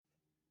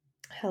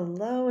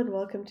Hello and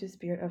welcome to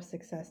Spirit of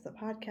Success, the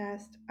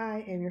podcast.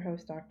 I am your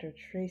host, Dr.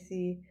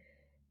 Tracy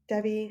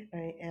Debbie.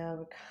 I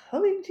am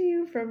coming to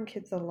you from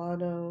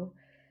Kitsilano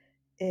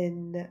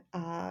in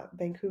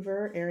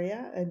Vancouver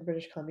area in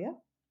British Columbia.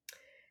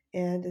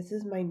 And this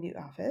is my new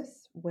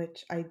office,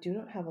 which I do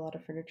not have a lot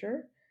of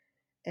furniture.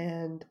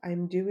 And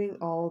I'm doing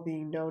all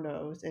the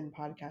no-nos in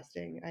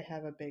podcasting. I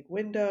have a big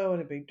window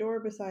and a big door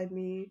beside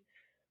me.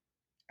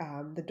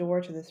 The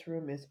door to this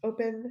room is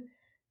open,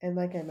 and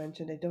like I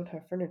mentioned, I don't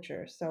have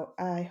furniture. So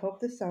I hope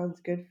this sounds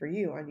good for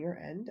you on your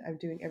end. I'm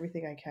doing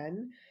everything I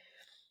can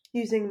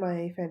using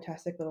my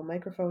fantastic little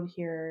microphone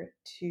here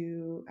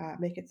to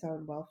make it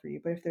sound well for you.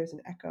 But if there's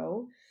an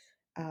echo,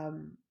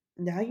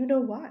 now you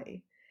know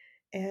why.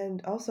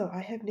 And also,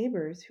 I have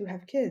neighbors who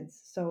have kids.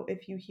 So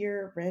if you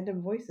hear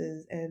random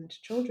voices and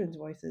children's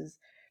voices,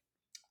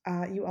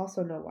 you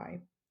also know why.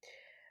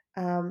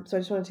 So I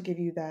just wanted to give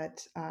you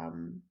that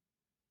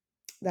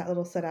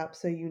little setup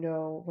so you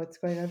know what's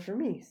going on for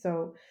me.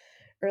 So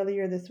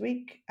earlier this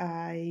week,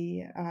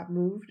 I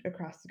moved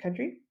across the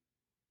country.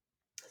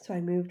 So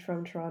I moved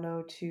from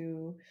Toronto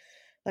to,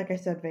 like I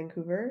said,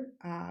 Vancouver,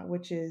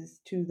 which is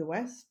to the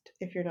west,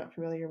 if you're not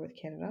familiar with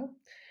Canada,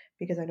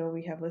 because I know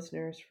we have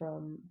listeners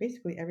from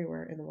basically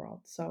everywhere in the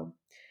world. So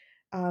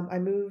I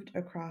moved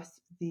across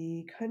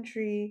the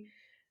country,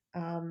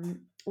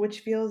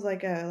 which feels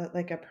like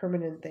a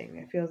permanent thing.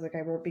 It feels like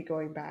I won't be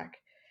going back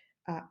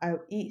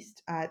out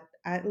east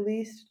at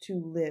least to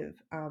live.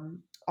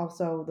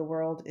 Also, the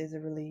world is a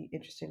really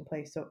interesting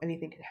place, so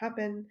anything can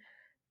happen,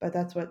 but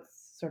that's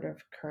what's sort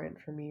of current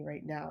for me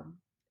right now.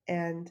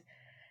 And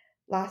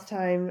last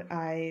time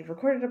I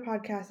recorded a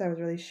podcast, I was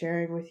really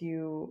sharing with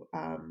you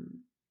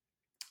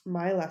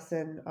my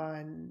lesson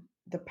on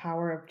the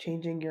power of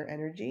changing your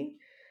energy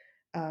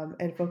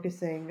and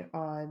focusing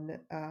on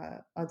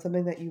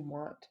something that you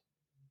want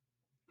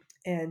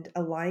and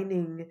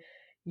aligning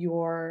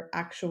your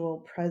actual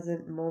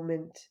present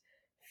moment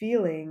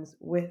feelings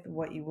with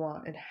what you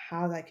want and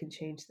how that can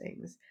change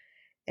things.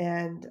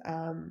 And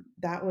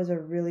that was a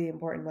really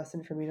important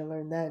lesson for me to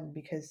learn then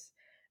because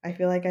I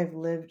feel like I've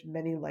lived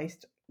many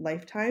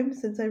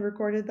lifetimes since I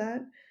recorded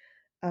that.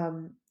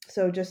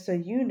 So, just so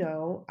you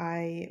know,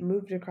 I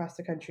moved across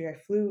the country. I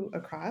flew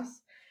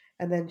across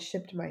and then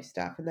shipped my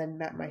stuff and then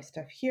met my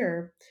stuff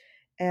here.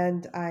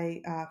 And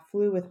I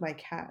flew with my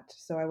cat.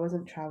 So I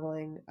wasn't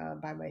traveling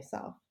by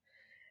myself.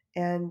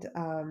 And,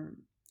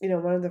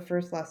 one of the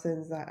first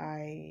lessons that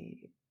I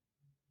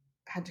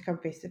had to come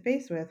face to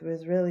face with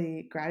was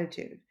really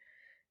gratitude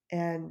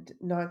and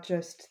not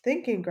just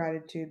thinking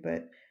gratitude,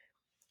 but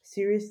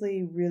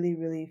seriously, really,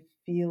 really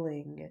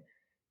feeling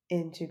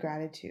into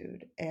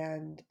gratitude.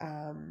 And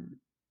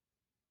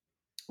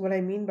what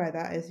I mean by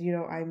that is,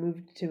 I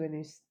moved to a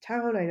new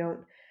town. I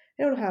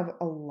don't have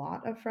a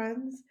lot of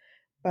friends,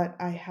 but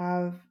I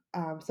have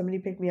somebody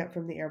picked me up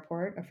from the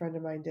airport. A friend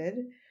of mine did,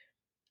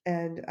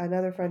 and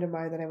another friend of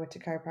mine that I went to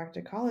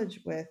chiropractic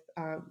college with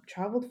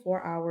traveled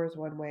 4 hours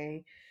one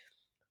way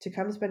to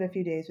come spend a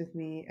few days with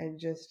me and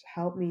just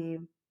help me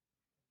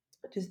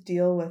just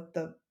deal with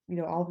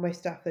all of my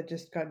stuff that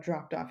just got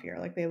dropped off here.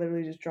 Like they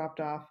literally just dropped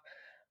off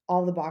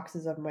all the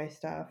boxes of my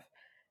stuff,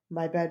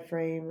 my bed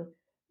frame,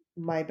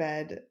 my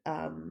bed.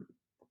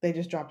 They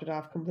just dropped it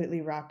off completely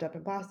wrapped up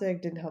in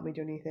plastic, didn't help me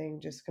do anything,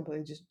 just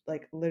completely just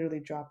like literally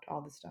dropped all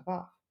the stuff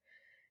off.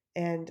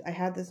 And I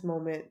had this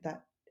moment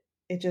that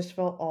it just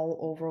felt all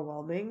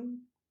overwhelming,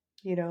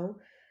 you know,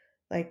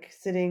 like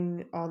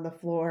sitting on the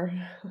floor.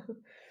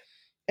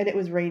 And it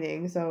was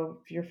raining. So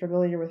if you're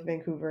familiar with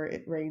Vancouver,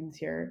 it rains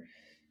here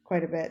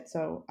quite a bit.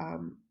 So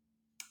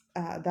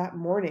that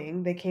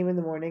morning, they came in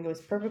the morning. It was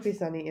perfectly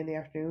sunny in the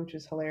afternoon, which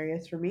was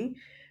hilarious for me.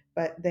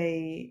 But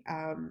they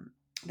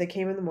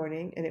came in the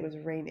morning and it was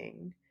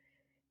raining,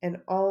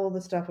 and all the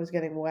stuff was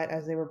getting wet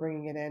as they were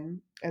bringing it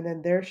in, and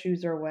then their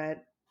shoes are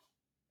wet.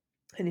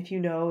 And if you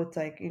know, it's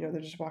like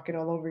they're just walking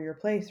all over your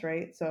place,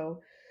 right?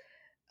 So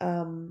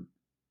um,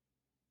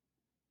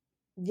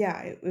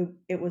 yeah,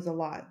 it was a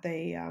lot.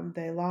 They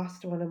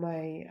lost one of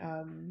my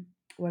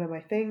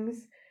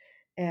things,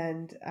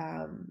 and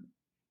I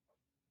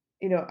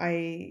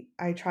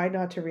tried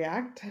not to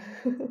react,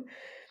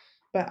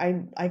 but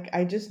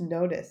I just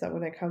noticed that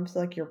when it comes to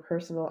like your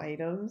personal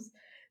items,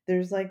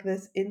 there's like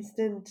this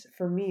instant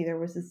for me. There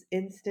was this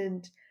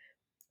instant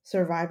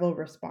survival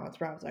response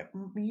where I was like,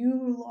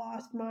 "You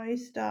lost my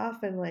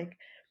stuff," and like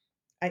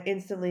I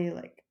instantly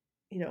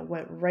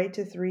went right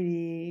to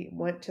 3D,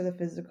 went to the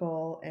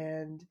physical,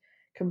 and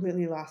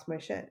completely lost my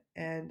shit.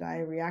 And I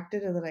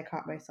reacted, and then I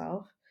caught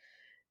myself.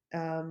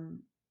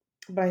 Um,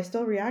 but I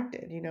still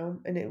reacted,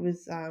 and it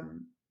was a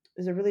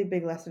really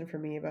big lesson for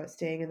me about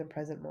staying in the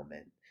present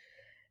moment.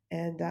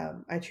 And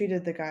I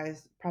treated the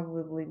guys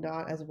probably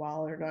not as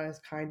well or not as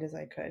kind as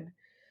I could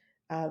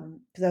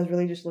because I was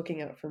really just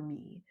looking out for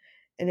me.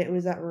 And it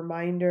was that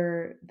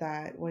reminder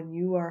that when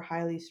you are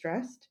highly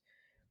stressed,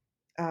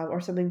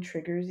 or something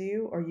triggers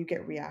you or you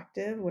get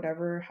reactive,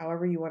 whatever,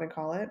 however you want to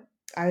call it.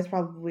 I was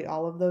probably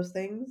all of those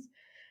things.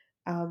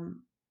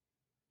 Um,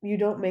 you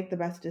don't make the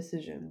best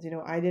decisions.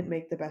 I didn't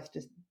make the best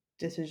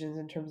decisions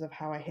in terms of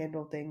how I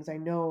handle things. I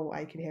know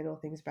I can handle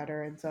things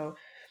better. And so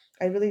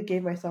I really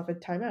gave myself a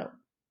timeout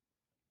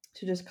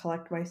to just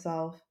collect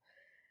myself.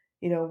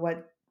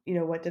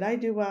 What did I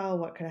do well?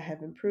 What could I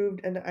have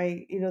improved? And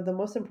the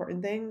most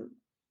important thing,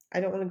 I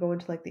don't want to go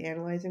into like the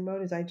analyzing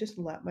mode, is I just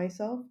let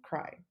myself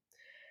cry.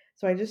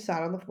 So I just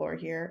sat on the floor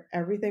here.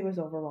 Everything was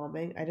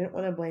overwhelming. I didn't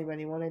want to blame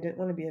anyone. I didn't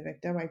want to be a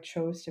victim. I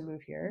chose to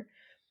move here.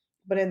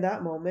 But in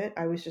that moment,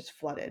 I was just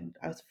flooded.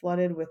 I was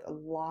flooded with a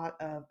lot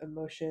of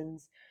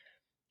emotions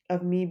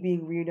of me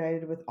being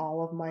reunited with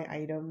all of my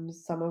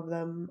items. Some of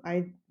them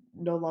I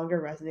no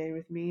longer resonated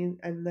with me,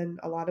 and then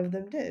a lot of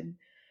them did.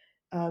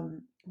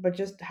 But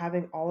just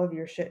having all of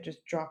your shit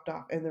just dropped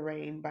off in the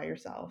rain by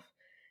yourself.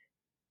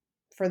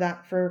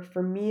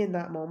 For me in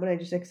that moment, I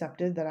just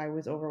accepted that I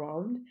was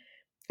overwhelmed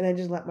and I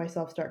just let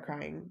myself start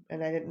crying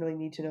and I didn't really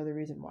need to know the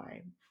reason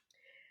why.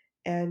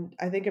 And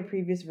I think a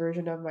previous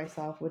version of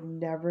myself would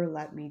never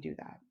let me do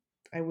that.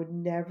 I would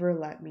never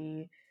let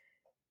me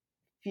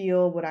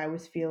feel what I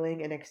was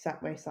feeling and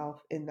accept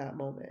myself in that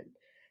moment.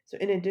 So,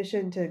 in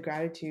addition to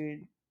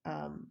gratitude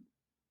um,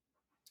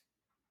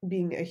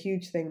 being a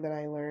huge thing that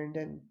I learned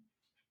and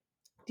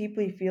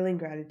deeply feeling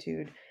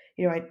gratitude,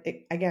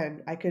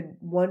 again, I could,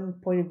 one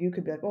point of view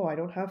could be like, oh, I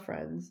don't have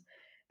friends.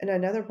 And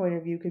another point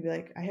of view could be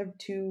like, I have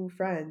two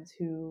friends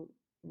who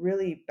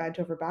really bent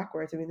over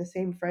backwards. I mean, the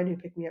same friend who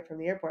picked me up from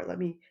the airport let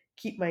me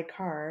keep my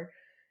car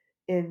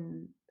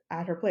in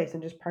at her place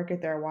and just park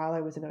it there while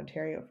I was in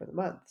Ontario for the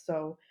month.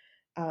 So,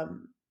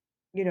 um,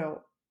 you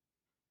know,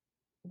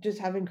 just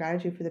having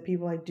gratitude for the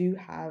people I do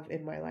have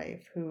in my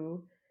life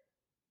who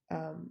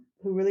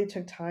really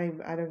took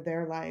time out of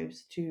their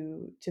lives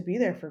to be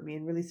there for me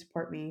and really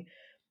support me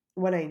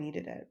when I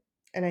needed it.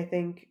 And I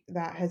think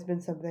that has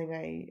been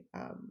something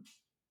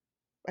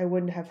I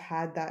wouldn't have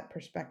had that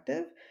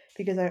perspective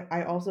because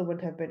I also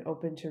wouldn't have been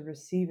open to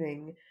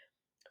receiving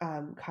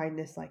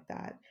kindness like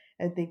that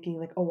and thinking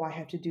like, oh, I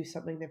have to do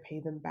something to pay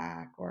them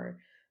back or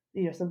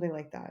something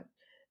like that.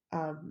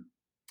 Um,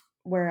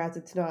 Whereas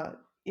it's not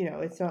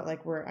like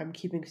I'm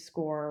keeping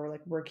score or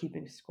like we're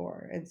keeping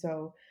score. And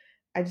so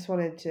I just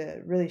wanted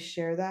to really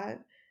share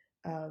that.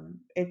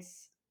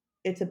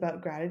 It's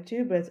about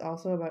gratitude, but it's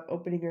also about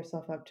opening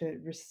yourself up to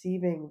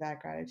receiving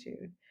that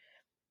gratitude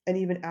and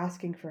even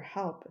asking for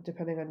help,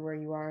 depending on where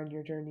you are in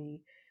your journey,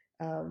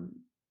 um,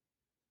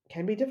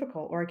 can be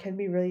difficult or it can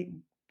be really,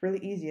 really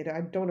easy.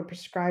 I don't want to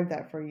prescribe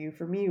that for you.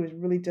 For me, it was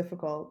really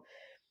difficult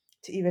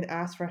to even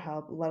ask for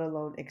help, let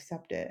alone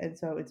accept it. And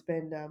so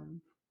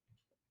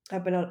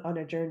I've been on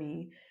a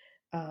journey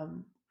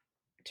um,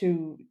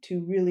 to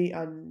really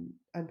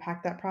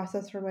unpack that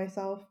process for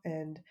myself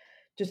and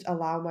just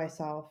allow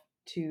myself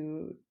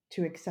to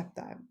accept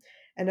that.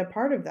 And a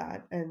part of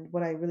that, and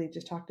what I really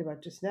just talked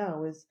about just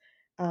now,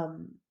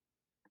 um,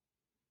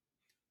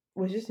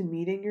 was just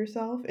meeting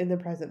yourself in the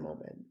present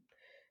moment.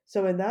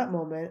 So in that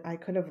moment, I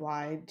could have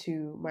lied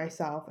to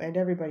myself and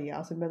everybody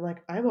else and been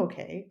like, I'm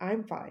okay,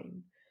 I'm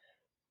fine.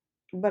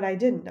 But I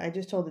didn't. I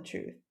just told the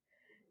truth.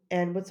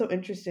 And what's so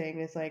interesting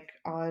is like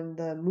on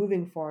the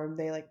moving form,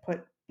 they like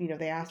put,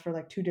 they asked for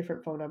like two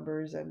different phone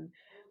numbers and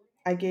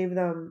I gave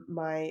them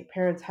my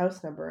parents'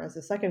 house number as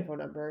a second phone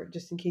number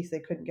just in case they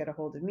couldn't get a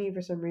hold of me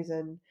for some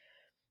reason.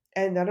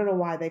 And I don't know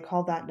why they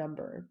called that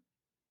number.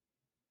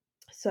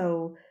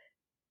 So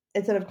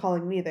instead of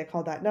calling me, they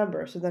called that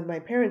number. So then my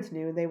parents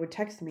knew and they would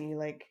text me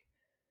like,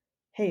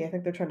 hey, I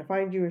think they're trying to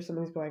find you or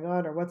something's going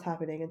on or what's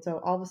happening. And so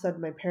all of a sudden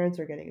my parents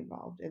are getting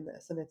involved in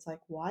this. And it's like,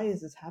 why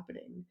is this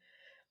happening?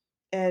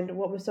 And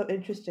what was so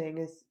interesting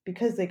is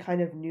because they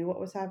kind of knew what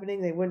was happening,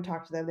 they wouldn't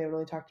talk to them, they would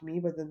only talk to me,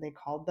 but then they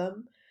called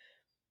them.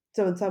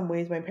 So in some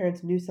ways, my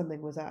parents knew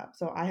something was up.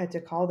 So I had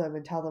to call them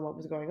and tell them what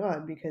was going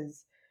on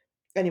because,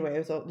 anyway,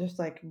 it was just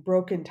like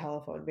broken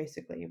telephone,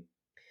 basically.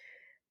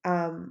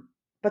 Um,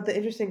 but the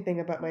interesting thing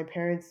about my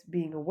parents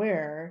being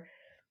aware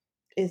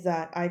is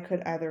that I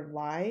could either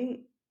lie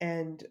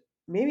and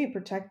maybe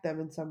protect them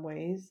in some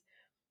ways,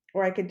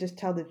 or I could just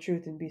tell the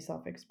truth and be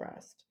self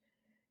expressed.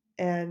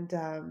 And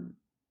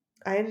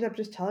I ended up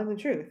just telling the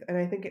truth. And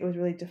I think it was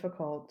really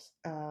difficult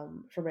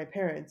for my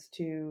parents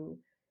to,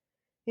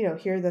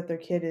 hear that their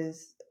kid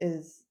is,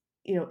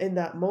 in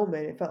that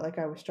moment, it felt like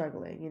I was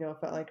struggling, it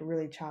felt like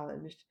really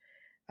challenged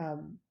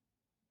um,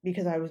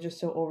 because I was just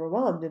so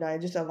overwhelmed and I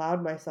just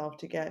allowed myself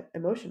to get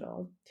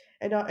emotional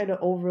and not in an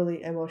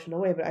overly emotional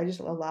way, but I just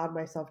allowed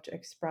myself to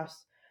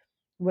express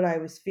what I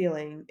was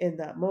feeling in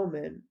that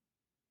moment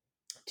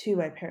to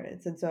my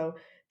parents. And so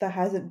that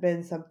hasn't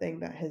been something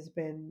that has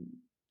been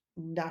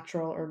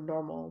natural or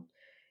normal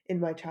in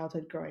my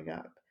childhood growing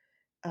up.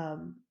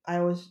 I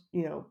always,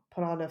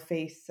 put on a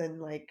face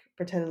and like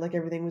pretended like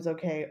everything was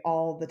okay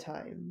all the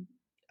time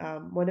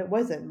when it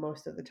wasn't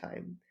most of the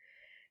time.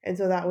 And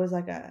so that was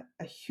like a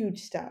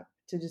huge step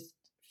to just,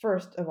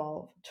 first of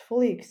all,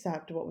 fully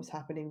accept what was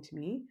happening to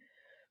me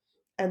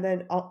and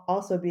then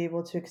also be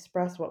able to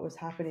express what was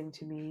happening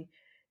to me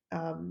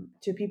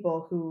to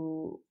people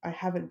who I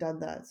haven't done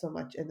that so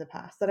much in the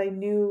past that I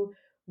knew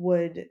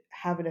would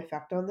have an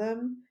effect on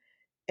them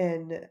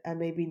in a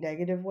maybe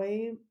negative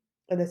way.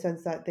 in the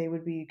sense that they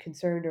would be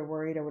concerned or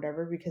worried or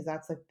whatever because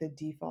that's like the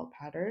default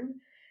pattern,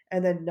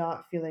 and then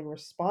not feeling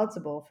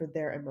responsible for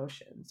their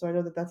emotions. So I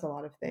know that that's a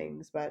lot of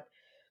things, but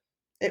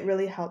it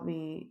really helped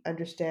me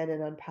understand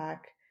and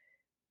unpack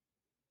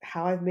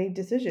how I've made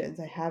decisions.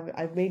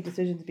 I've made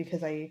decisions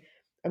because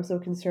I'm so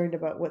concerned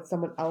about what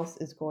someone else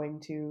is going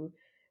to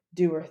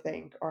do or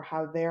think, or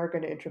how they're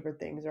going to interpret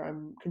things, or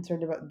I'm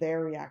concerned about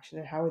their reaction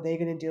and how are they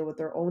going to deal with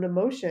their own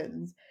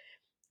emotions.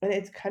 And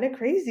it's kind of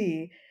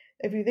crazy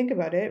if you think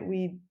about it.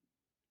 We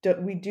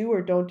do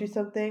or don't do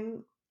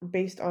something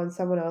based on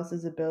someone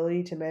else's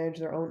ability to manage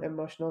their own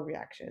emotional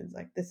reactions.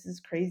 Like this is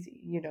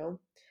crazy, you know.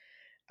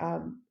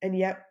 And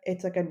yet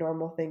it's like a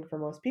normal thing for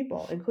most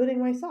people, including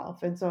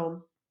myself. And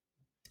so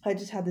I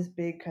just had this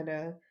big kind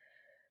of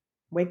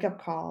wake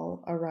up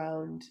call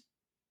around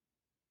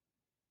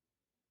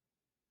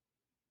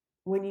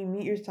when you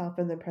meet yourself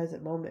in the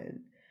present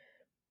moment,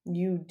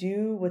 you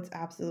do what's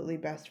absolutely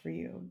best for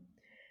you.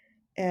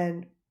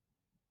 And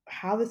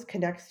how this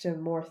connects to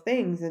more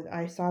things, and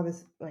I saw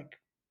this like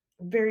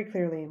very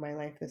clearly in my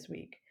life this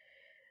week,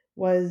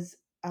 was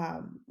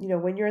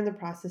when you're in the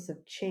process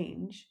of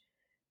change,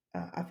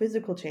 a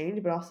physical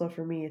change, but also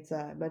for me, it's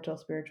a mental,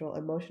 spiritual,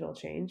 emotional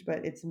change,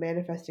 but it's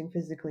manifesting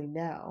physically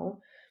now.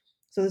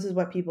 So this is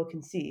what people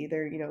can see.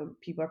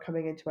 People are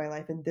coming into my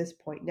life in this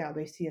point now.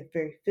 They see a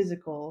very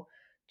physical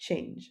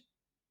change.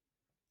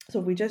 So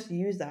if we just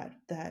use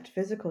that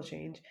physical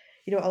change,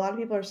 a lot of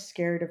people are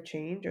scared of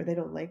change or they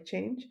don't like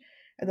change,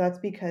 and that's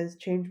because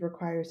change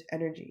requires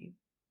energy.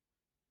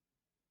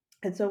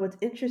 And so what's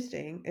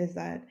interesting is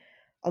that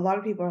a lot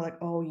of people are like,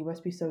 "Oh, you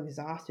must be so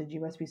exhausted, you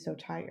must be so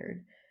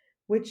tired,"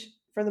 which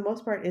for the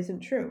most part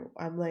isn't true.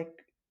 I'm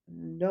like,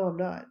 "No, I'm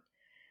not."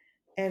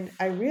 And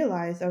I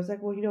realized I was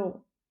like,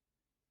 "Well,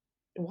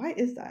 why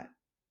is that?"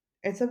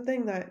 And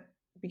something that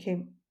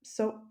became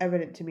so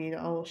evident to me, and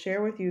I'll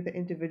share with you the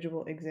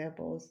individual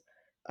examples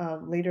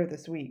later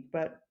this week,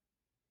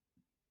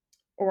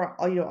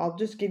 I'll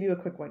just give you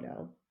a quick one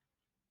now.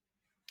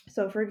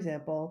 So, for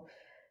example,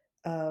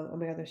 oh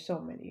my God, there's so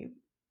many,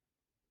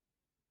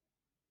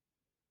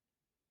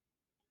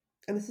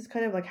 and this is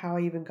kind of like how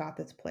I even got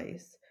this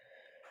place.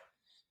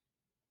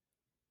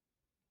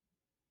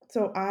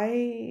 So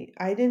I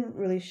didn't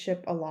really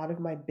ship a lot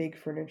of my big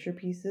furniture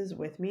pieces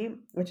with me,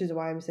 which is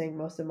why I'm saying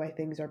most of my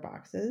things are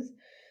boxes.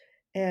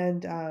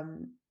 And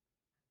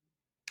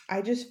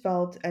I just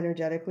felt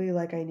energetically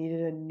like I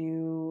needed a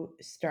new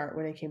start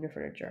when it came to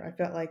furniture. I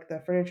felt like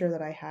the furniture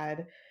that I've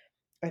had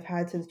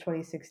since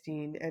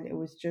 2016, and it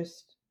was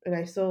just, and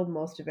I sold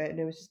most of it, and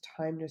it was just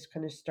time to just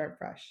kind of start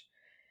fresh.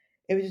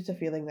 It was just a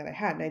feeling that I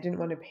had, and I didn't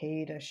want to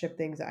pay to ship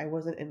things that I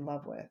wasn't in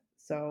love with.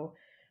 So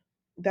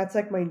that's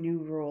like my new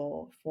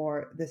rule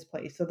for this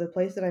place. So the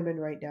place that I'm in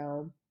right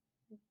now,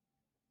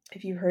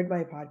 if you heard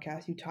my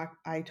podcast,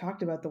 I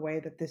talked about the way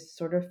that this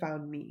sort of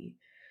found me.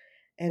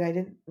 And I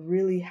didn't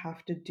really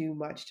have to do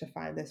much to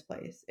find this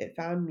place. It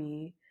found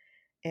me,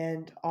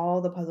 and all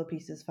the puzzle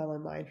pieces fell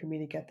in line for me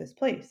to get this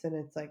place, and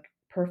it's like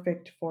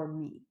perfect for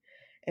me.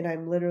 And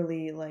I'm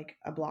literally like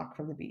a block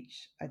from the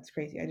beach. It's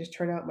crazy. I just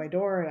turn out my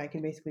door and I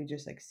can basically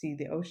just like see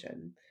the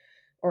ocean,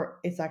 or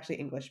it's actually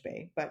English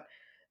Bay, but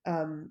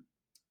um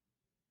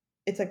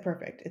it's like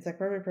perfect. It's like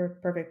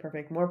perfect, perfect,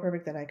 perfect, more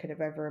perfect than I could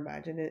have ever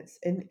imagined.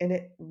 And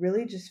it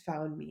really just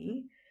found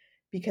me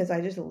because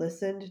I just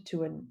listened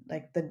to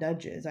like the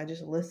nudges. I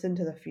just listened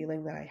to the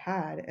feeling that I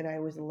had, and I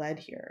was led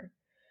here.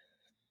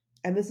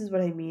 And this is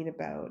what I mean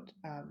about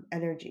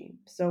energy.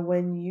 So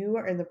when you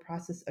are in the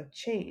process of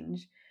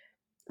change,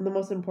 the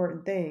most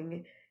important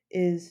thing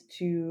is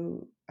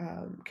to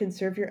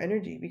conserve your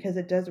energy, because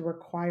it does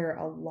require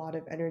a lot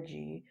of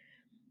energy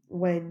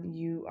when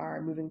you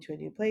are moving to a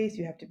new place.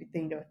 You have to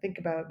think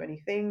about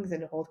many things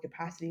and hold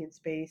capacity and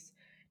space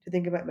to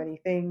think about many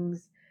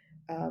things,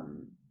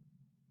 um,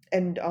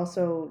 and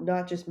also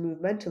not just move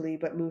mentally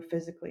but move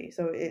physically.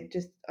 So it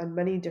just, on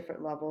many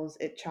different levels,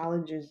 it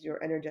challenges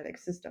your energetic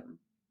system.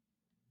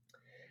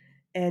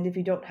 And if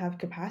you don't have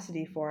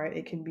capacity for it,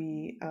 it can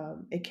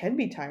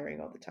be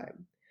tiring all the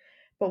time.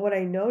 But what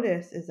I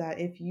notice is that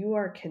if you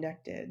are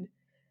connected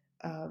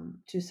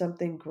to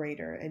something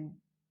greater, and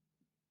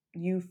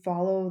you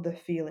follow the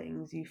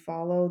feelings, you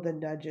follow the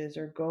nudges,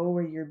 or go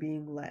where you're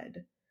being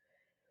led,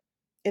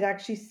 it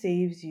actually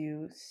saves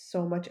you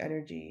so much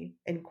energy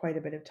and quite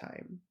a bit of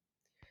time.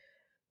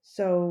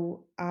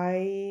 So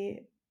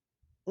okay,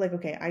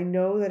 I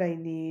know that I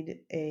need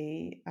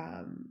a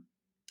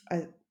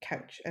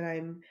couch,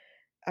 and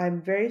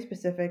I'm very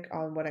specific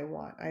on what I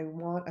want. I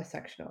want a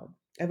sectional.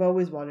 I've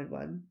always wanted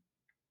one,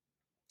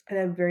 and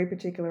I'm very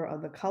particular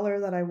on the color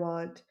that I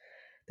want.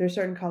 There's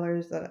certain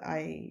colors that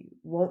I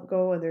won't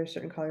go, and there's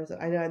certain colors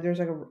that I know there's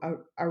like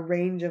a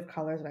range of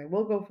colors that I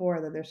will go for,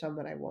 and then there's some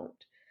that I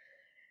won't.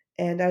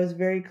 And I was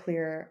very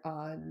clear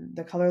on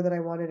the color that I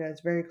wanted. I was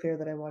very clear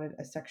that I wanted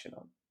a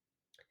sectional.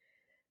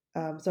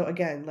 So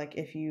again, like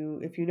if you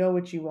know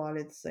what you want,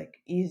 it's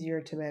like easier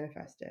to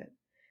manifest it.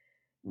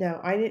 Now,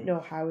 I didn't know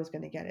how I was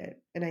going to get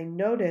it, and I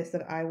noticed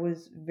that I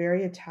was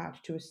very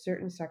attached to a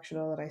certain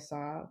sectional that I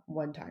saw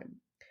one time,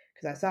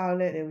 because I sat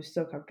on it and it was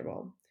so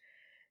comfortable.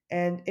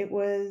 And it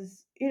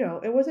was,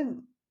 it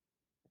wasn't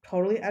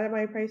totally out of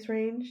my price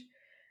range,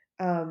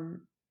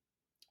 um,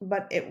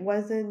 but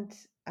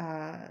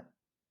uh,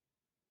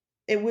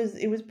 it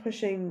was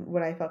pushing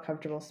what I felt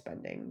comfortable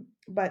spending,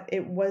 but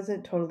it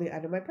wasn't totally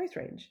out of my price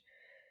range.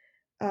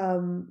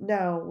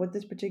 Now with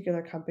this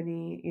particular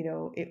company,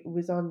 it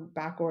was on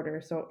back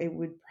order, so it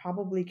would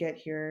probably get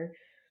here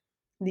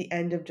the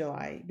end of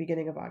July,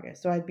 beginning of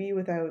August. So I'd be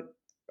without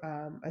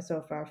a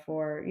sofa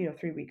for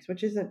 3 weeks,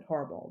 which isn't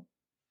horrible.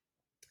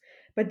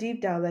 But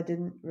deep down, that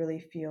didn't really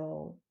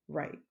feel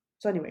right.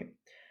 So anyway,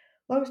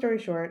 long story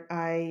short,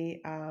 I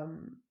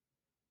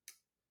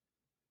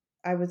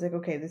was like,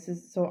 okay, this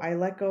is so I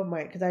let go of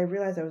my because I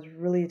realized I was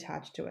really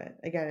attached to it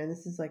again, and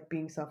this is like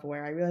being self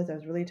aware. I realized I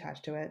was really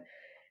attached to it,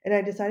 and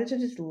I decided to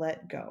just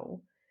let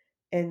go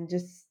and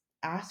just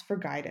ask for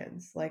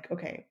guidance. Like,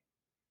 okay,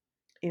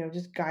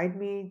 just guide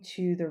me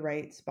to the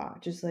right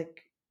spot. Just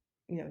like,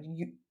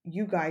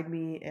 you guide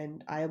me,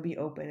 and I'll be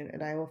open,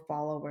 and I will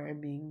follow where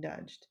I'm being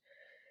nudged.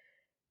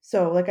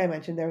 So, like I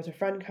mentioned, there was a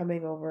friend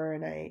coming over,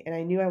 and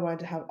I knew I wanted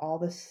to have all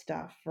this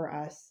stuff for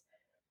us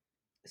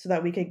so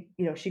that we could,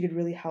 she could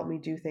really help me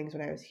do things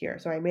when I was here.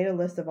 So I made a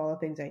list of all the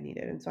things I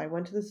needed. And so I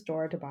went to the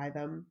store to buy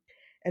them.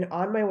 And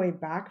on my way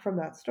back from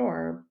that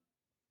store,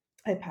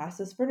 I passed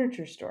this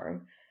furniture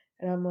store.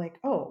 And I'm like,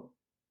 oh,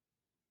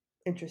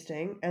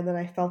 interesting. And then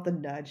I felt the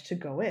nudge to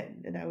go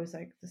in. And I was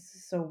like, this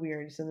is so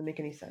weird. This doesn't make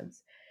any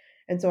sense.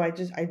 And so I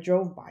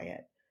drove by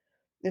it.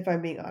 If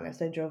I'm being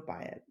honest, I drove by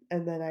it.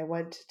 And then I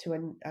went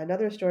to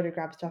another store to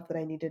grab stuff that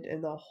I needed.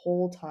 And the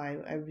whole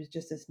time, I was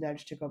just this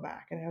nudge to go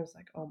back. And I was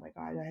like, oh my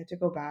God. And I had to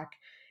go back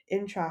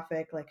in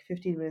traffic, like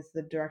 15 minutes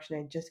the direction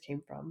I just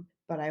came from.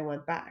 But I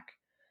went back.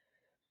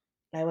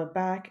 I went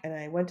back and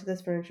I went to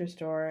this furniture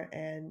store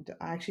and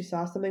I actually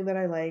saw something that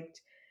I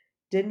liked.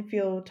 Didn't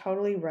feel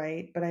totally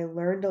right, but I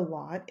learned a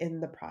lot in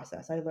the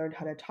process. I learned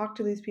how to talk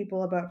to these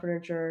people about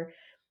furniture.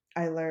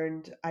 I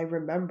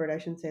remembered, I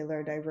shouldn't say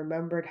learned, I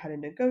remembered how to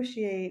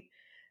negotiate.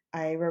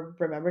 I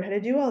remembered how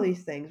to do all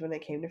these things when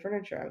it came to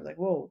furniture. I was like,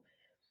 whoa.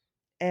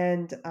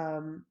 And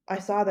I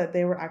saw that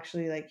they were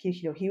actually like,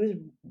 he was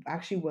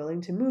actually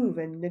willing to move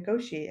and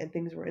negotiate, and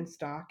things were in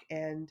stock,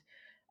 and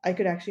I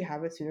could actually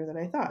have it sooner than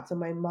I thought. So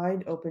my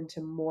mind opened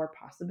to more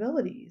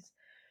possibilities.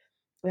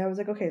 And I was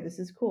like, okay, this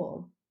is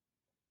cool.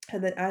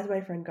 And then as my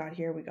friend got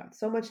here, we got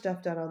so much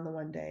stuff done on the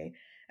one day.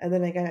 And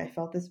then again, I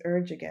felt this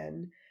urge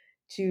again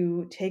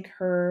to take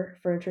her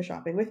furniture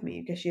shopping with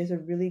me because she has a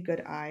really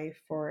good eye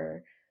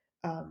for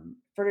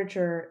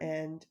furniture.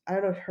 And I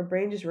don't know, her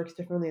brain just works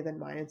differently than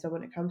mine. And so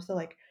when it comes to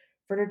like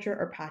furniture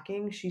or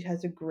packing, she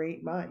has a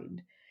great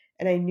mind.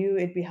 And I knew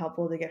it'd be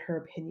helpful to get her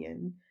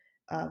opinion,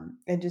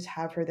 and just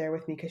have her there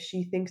with me because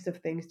she thinks of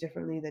things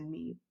differently than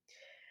me.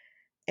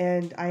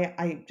 And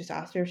I just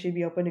asked her if she'd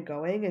be open to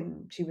going,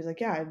 and she was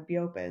like, "Yeah, I'd be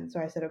open." So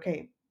I said,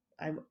 "Okay,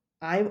 I'm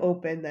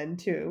open then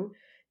too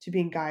to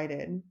being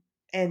guided."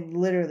 And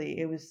literally,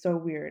 it was so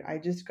weird. I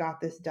just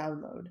got this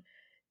download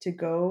to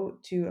go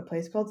to a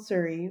place called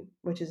Surrey,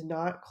 which is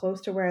not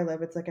close to where I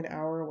live. It's like an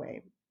hour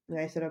away. And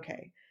I said,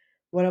 "Okay,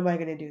 what am I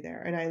going to do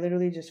there?" And I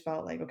literally just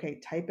felt like,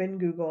 "Okay, type in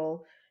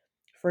Google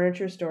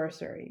furniture store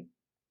Surrey."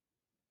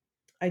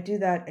 I do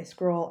that. I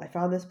scroll. I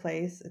found this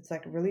place. It's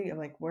like really, I'm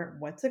like,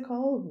 what's it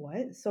called? What?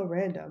 It's so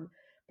random.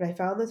 But I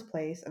found this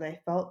place and I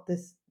felt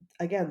this,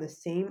 again, the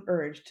same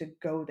urge to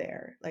go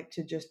there, like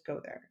to just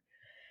go there.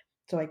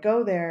 So I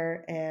go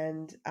there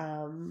and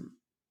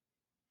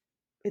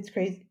it's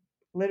crazy.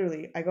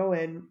 Literally, I go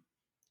in,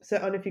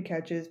 sit on a few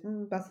couches.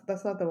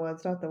 That's not the one.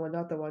 It's not the one.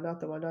 Not the one. Not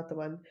the one. Not the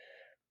one.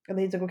 And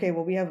then he's like, okay,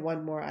 well, we have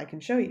one more I can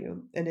show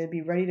you, and it'd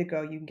be ready to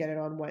go. You can get it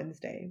on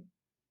Wednesday.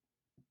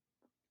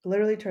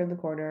 Literally, turn the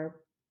corner,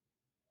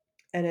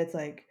 and it's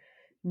like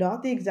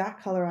not the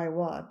exact color I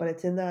want, but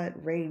it's in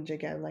that range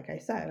again, like I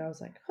said. I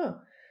was like, huh,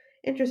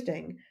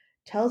 interesting.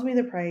 Tells me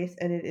the price,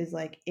 and it is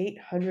like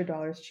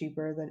 $800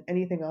 cheaper than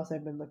anything else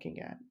I've been looking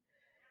at.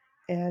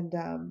 And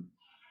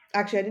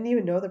actually, I didn't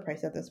even know the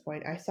price at this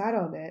point. I sat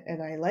on it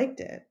and I liked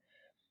it,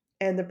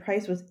 and the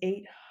price was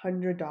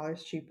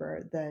 $800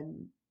 cheaper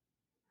than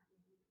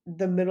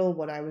the middle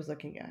one I was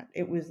looking at.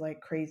 It was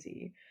like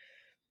crazy.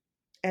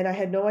 And I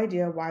had no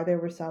idea why they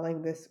were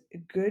selling this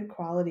good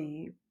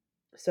quality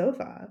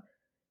sofa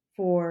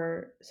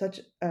for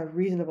such a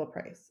reasonable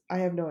price. I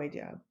have no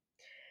idea.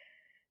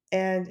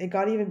 And it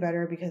got even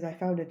better because I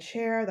found a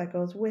chair that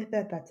goes with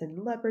it that's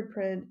in leopard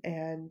print.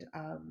 And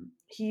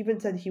he even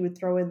said he would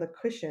throw in the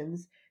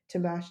cushions to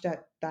match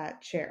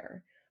that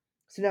chair.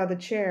 So now the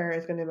chair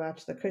is going to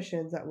match the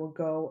cushions that will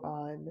go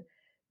on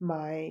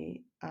my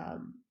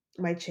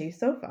my chase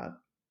sofa,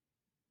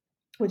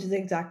 which is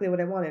exactly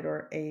what I wanted,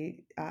 or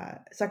a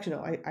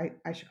sectional,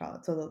 I should call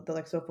it. So the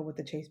like sofa with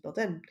the chase built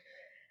in.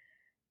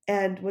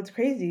 And what's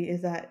crazy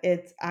is that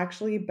it's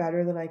actually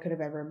better than I could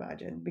have ever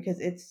imagined because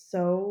it's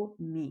so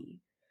me.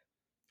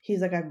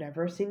 He's like, I've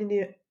never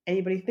seen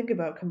anybody think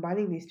about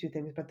combining these two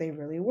things, but they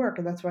really work.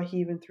 And that's why he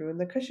even threw in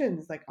the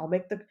cushions. Like, I'll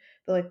make the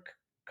like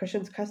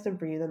cushions custom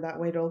for you, then that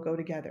way it'll go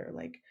together.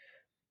 Like,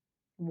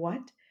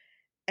 what?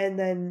 And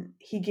then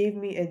he gave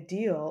me a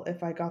deal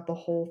if I got the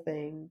whole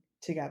thing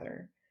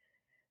together.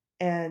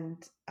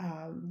 And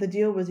the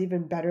deal was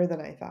even better than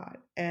I thought.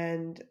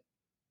 And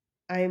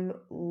I'm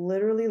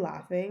literally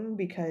laughing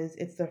because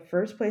it's the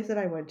first place that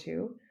I went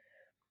to.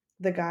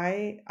 The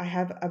guy, I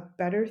have a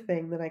better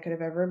thing than I could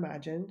have ever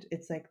imagined.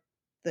 It's like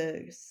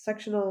the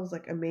sectional is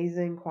like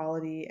amazing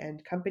quality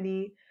and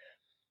company.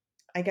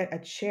 I get a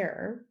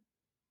chair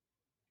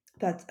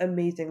that's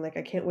amazing. Like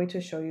I can't wait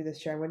to show you this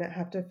chair. I'm gonna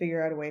have to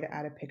figure out a way to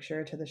add a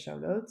picture to the show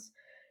notes.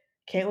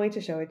 Can't wait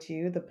to show it to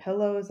you. The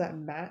pillows that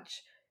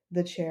match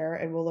the chair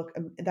and will look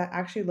that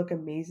actually look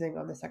amazing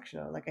on the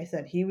sectional. Like I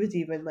said, he was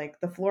even like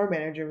the floor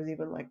manager was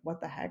even like, "What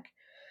the heck?"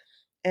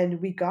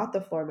 And we got the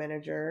floor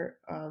manager,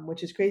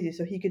 which is crazy.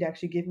 So he could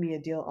actually give me a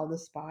deal on the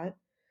spot.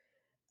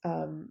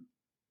 Um,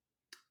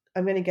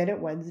 I'm gonna get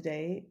it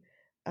Wednesday.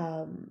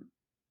 Um,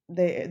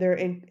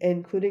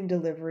 including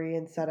delivery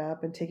and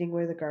setup and taking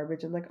away the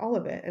garbage and like all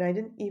of it. And I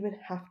didn't even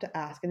have to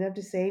ask. I didn't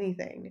have to say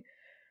anything.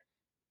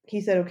 He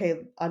said,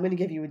 "Okay, I'm gonna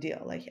give you a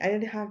deal." Like I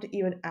didn't have to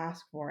even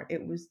ask for it.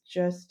 It was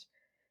just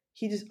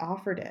he just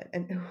offered it,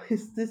 and it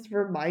was this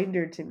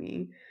reminder to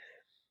me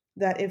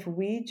that if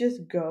we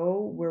just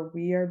go where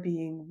we are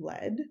being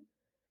led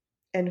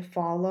and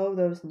follow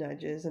those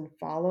nudges and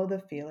follow the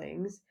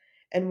feelings,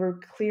 and we're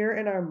clear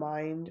in our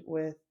mind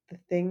with the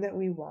thing that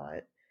we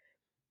want,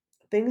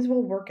 things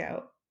will work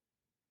out.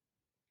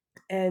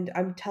 And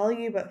I'm telling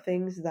you about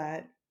things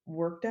that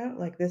worked out,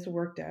 like this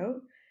worked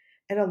out,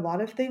 and a lot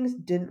of things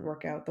didn't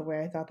work out the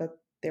way I thought that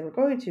they were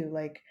going to,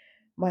 like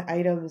my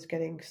items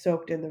getting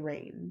soaked in the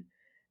rain,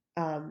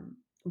 um,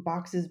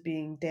 boxes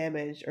being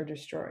damaged or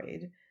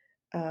destroyed,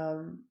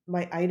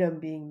 my item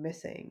being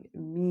missing,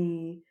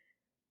 me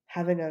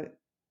having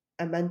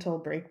a mental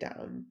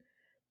breakdown.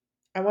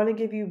 I want to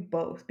give you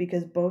both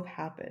because both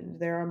happened.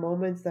 There are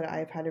moments that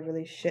I've had a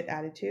really shit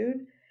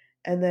attitude,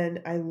 and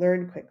then I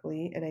learn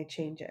quickly and I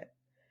change it.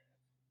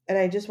 And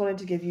I just wanted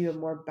to give you a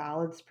more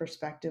balanced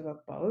perspective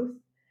of both.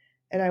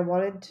 And I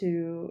wanted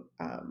to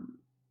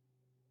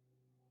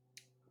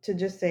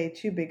just say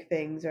two big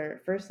things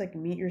are first, like,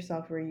 meet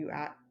yourself where you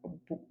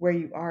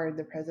are in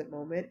the present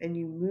moment, and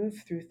you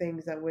move through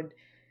things that would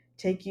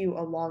take you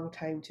a long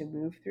time to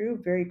move through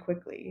very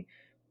quickly.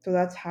 So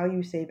that's how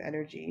you save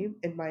energy,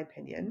 in my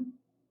opinion.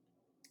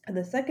 And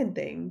the second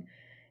thing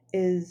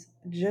is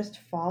just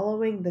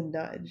following the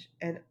nudge.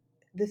 And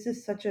this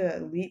is such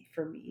a leap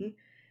for me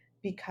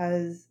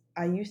because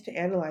I used to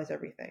analyze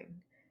everything.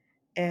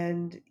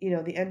 And,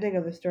 the ending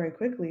of the story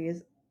quickly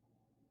is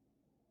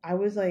I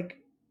was like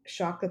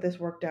shocked that this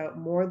worked out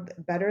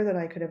better than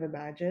I could have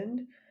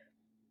imagined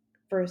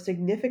for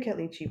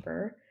significantly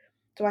cheaper.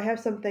 So I have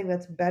something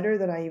that's better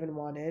than I even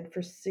wanted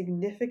for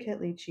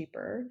significantly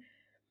cheaper,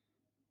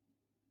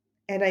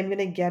 and I'm going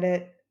to get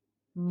it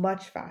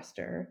much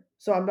faster.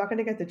 So I'm not going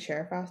to get the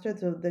chair faster.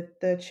 So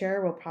the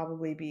chair will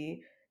probably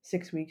be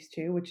 6 weeks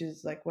too, which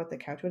is like what the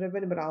couch would have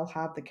been, but I'll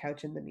have the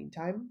couch in the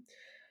meantime.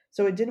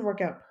 So it didn't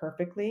work out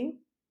perfectly,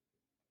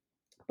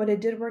 but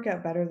it did work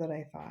out better than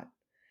I thought.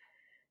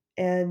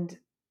 And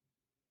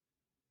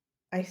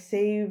I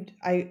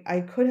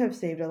could have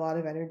saved a lot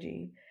of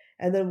energy.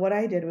 And then what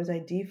I did was I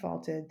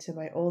defaulted to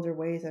my older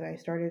ways and I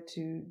started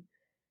to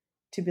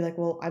be like,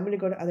 well, I'm going to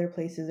go to other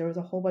places. There was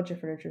a whole bunch of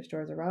furniture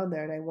stores around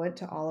there and I went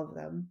to all of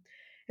them.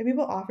 And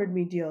people offered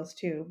me deals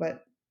too,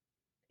 but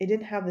it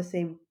didn't have the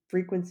same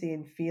frequency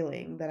and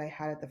feeling that I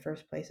had at the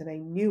first place and I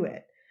knew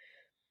it.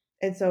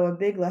 And so a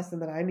big lesson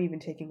that I'm even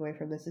taking away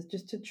from this is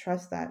just to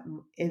trust that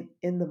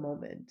in the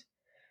moment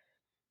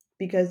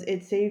because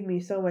it saved me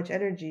so much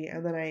energy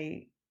and then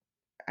I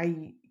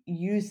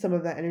used some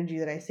of that energy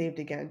that I saved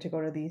again to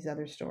go to these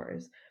other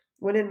stores.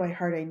 When in my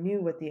heart I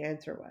knew what the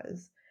answer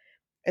was.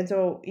 And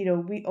so,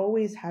 we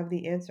always have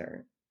the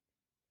answer.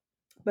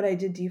 But I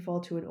did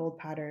default to an old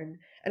pattern.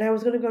 And I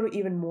was going to go to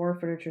even more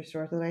furniture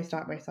stores. And then I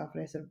stopped myself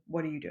and I said,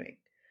 "What are you doing?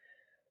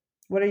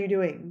 What are you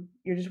doing?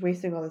 You're just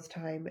wasting all this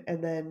time."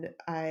 And then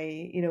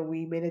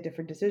we made a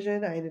different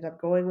decision. I ended up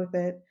going with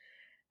it.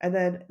 And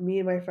then me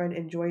and my friend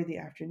enjoyed the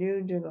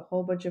afternoon doing a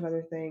whole bunch of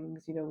other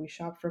things. We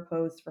shopped for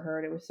clothes for her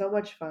and it was so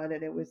much fun.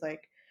 And it was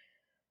like,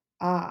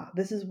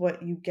 this is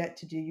what you get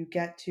to do. You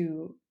get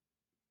to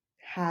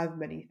have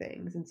many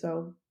things. And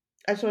so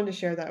I just wanted to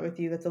share that with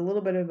you. That's a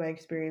little bit of my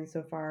experience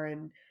so far.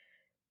 And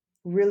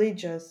really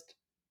just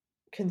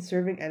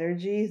conserving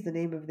energy is the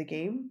name of the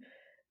game.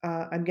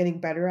 I'm getting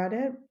better at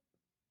it.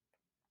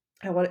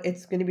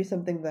 It's going to be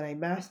something that I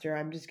master.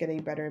 I'm just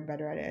getting better and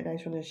better at it. And I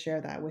just want to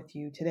share that with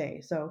you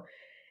today. So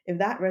if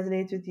that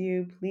resonates with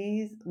you,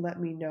 please let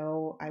me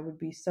know. I would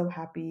be so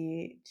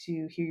happy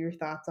to hear your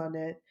thoughts on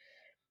it.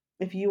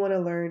 If you want to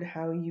learn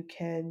how you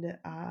can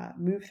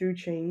move through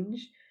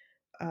change,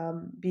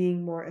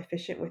 being more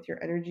efficient with your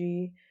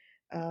energy,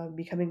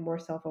 becoming more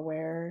self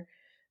aware,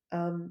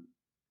 um,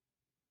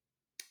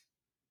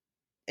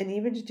 and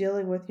even just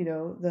dealing with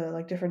the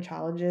like different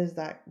challenges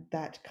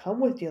that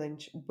come with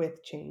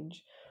with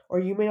change,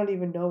 or you may not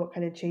even know what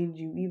kind of change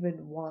you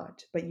even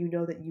want, but you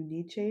know that you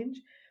need change.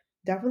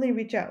 Definitely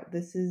reach out.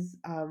 This is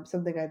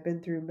something I've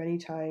been through many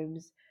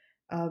times.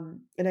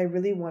 And I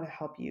really want to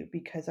help you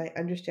because I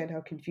understand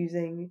how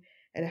confusing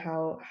and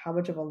how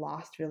much of a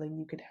lost feeling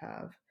you could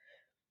have.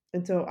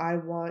 And so I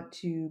want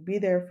to be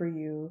there for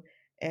you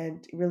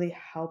and really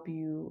help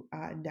you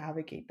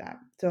navigate that.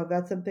 So if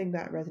that's something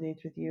that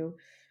resonates with you,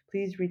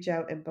 please reach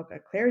out and book a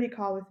clarity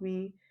call with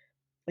me.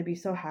 I'd be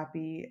so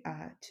happy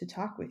to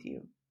talk with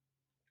you.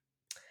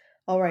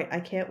 All right, I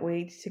can't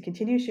wait to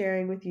continue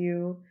sharing with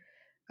you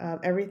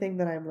everything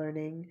that I'm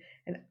learning,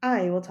 and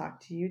I will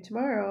talk to you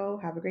tomorrow.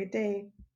 Have a great day.